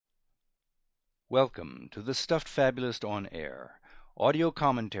Welcome to the Stuffed Fabulist on Air, audio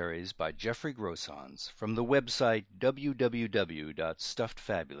commentaries by Jeffrey Grossans from the website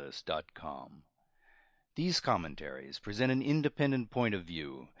www.stuffedfabulist.com. These commentaries present an independent point of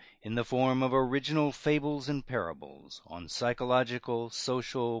view in the form of original fables and parables on psychological,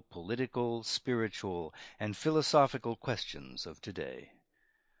 social, political, spiritual, and philosophical questions of today.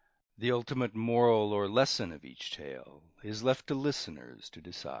 The ultimate moral or lesson of each tale is left to listeners to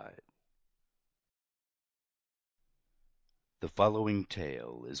decide. The following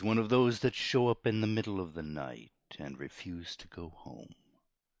tale is one of those that show up in the middle of the night and refuse to go home.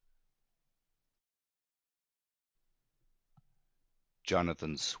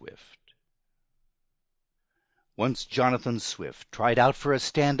 Jonathan Swift. Once Jonathan Swift tried out for a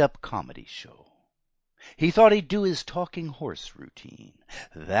stand-up comedy show. He thought he'd do his talking horse routine.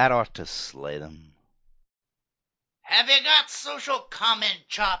 That ought to slay them. "Have you got social comment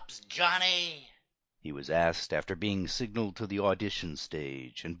chops, Johnny?" he was asked after being signaled to the audition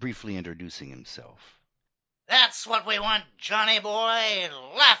stage and briefly introducing himself. "That's what we want, Johnny boy.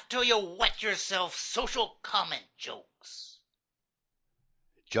 Laugh till you wet yourself social comment jokes."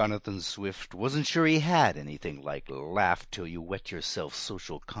 Jonathan Swift wasn't sure he had anything like laugh till you wet yourself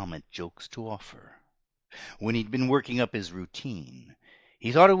social comment jokes to offer. When he'd been working up his routine,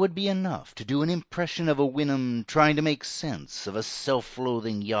 he thought it would be enough to do an impression of a Wyndham trying to make sense of a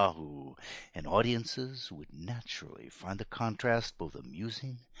self-loathing Yahoo, and audiences would naturally find the contrast both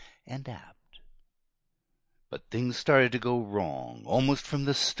amusing and apt. But things started to go wrong almost from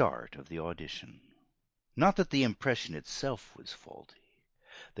the start of the audition. Not that the impression itself was faulty.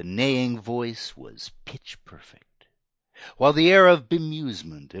 The neighing voice was pitch-perfect, while the air of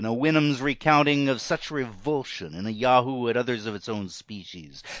bemusement in a Wyndham's recounting of such revulsion in a Yahoo at others of its own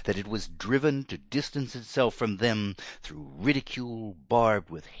species that it was driven to distance itself from them through ridicule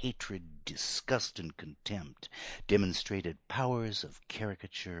barbed with hatred, disgust, and contempt, demonstrated powers of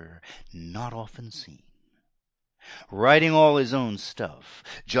caricature not often seen. Writing all his own stuff,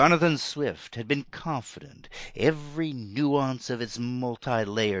 Jonathan Swift had been confident every nuance of its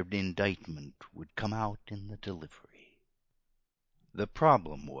multi-layered indictment would come out in the delivery. The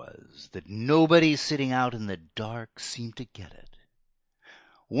problem was that nobody sitting out in the dark seemed to get it.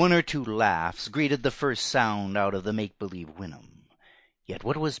 One or two laughs greeted the first sound out of the make-believe Wyndham, yet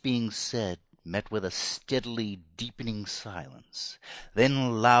what was being said met with a steadily deepening silence,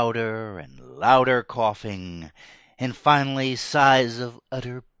 then louder and louder coughing, and finally sighs of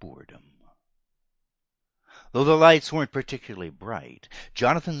utter boredom. Though the lights weren't particularly bright,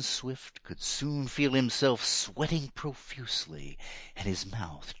 Jonathan Swift could soon feel himself sweating profusely and his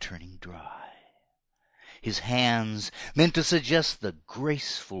mouth turning dry. His hands, meant to suggest the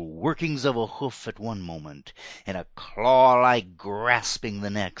graceful workings of a hoof at one moment and a claw-like grasping the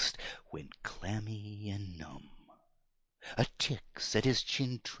next, went clammy and numb. A tic set his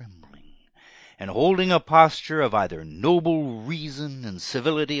chin trembling, and holding a posture of either noble reason and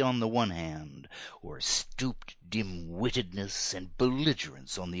civility on the one hand, or stooped dim-wittedness and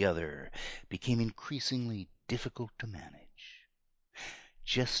belligerence on the other, became increasingly difficult to manage.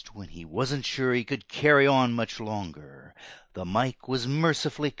 Just when he wasn't sure he could carry on much longer, the mic was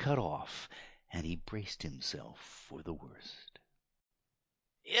mercifully cut off, and he braced himself for the worst.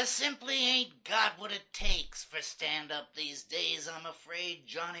 "You simply ain't got what it takes for stand-up these days, I'm afraid,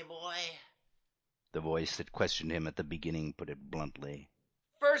 Johnny boy." The voice that questioned him at the beginning put it bluntly.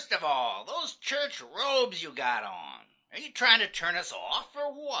 "First of all, those church robes you got on. Are you trying to turn us off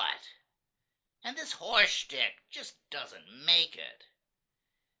or what? And this horse shtick just doesn't make it.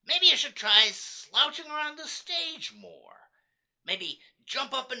 Maybe you should try slouching around the stage more. Maybe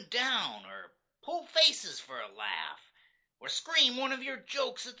jump up and down, or pull faces for a laugh, or scream one of your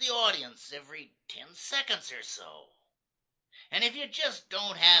jokes at the audience every 10 seconds or so. And if you just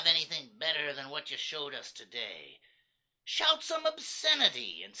don't have anything better than what you showed us today, shout some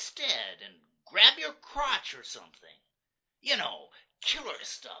obscenity instead and grab your crotch or something. You know, killer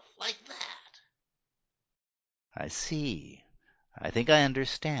stuff like that." "I see. I think I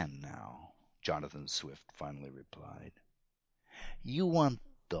understand now," Jonathan Swift finally replied. "You want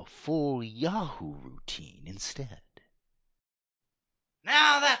the full Yahoo routine instead."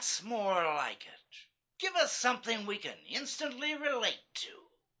 "Now that's more like it. Give us something we can instantly relate to."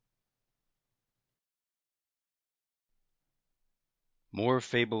 More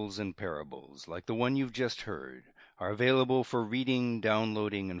fables and parables like the one you've just heard are available for reading,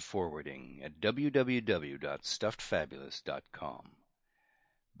 downloading, and forwarding at www.stuffedfabulist.com.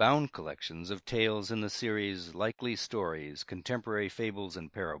 Bound collections of tales in the series Likely Stories, Contemporary Fables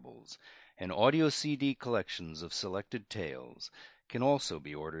and Parables, and audio CD collections of selected tales can also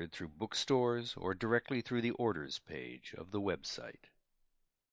be ordered through bookstores or directly through the orders page of the website.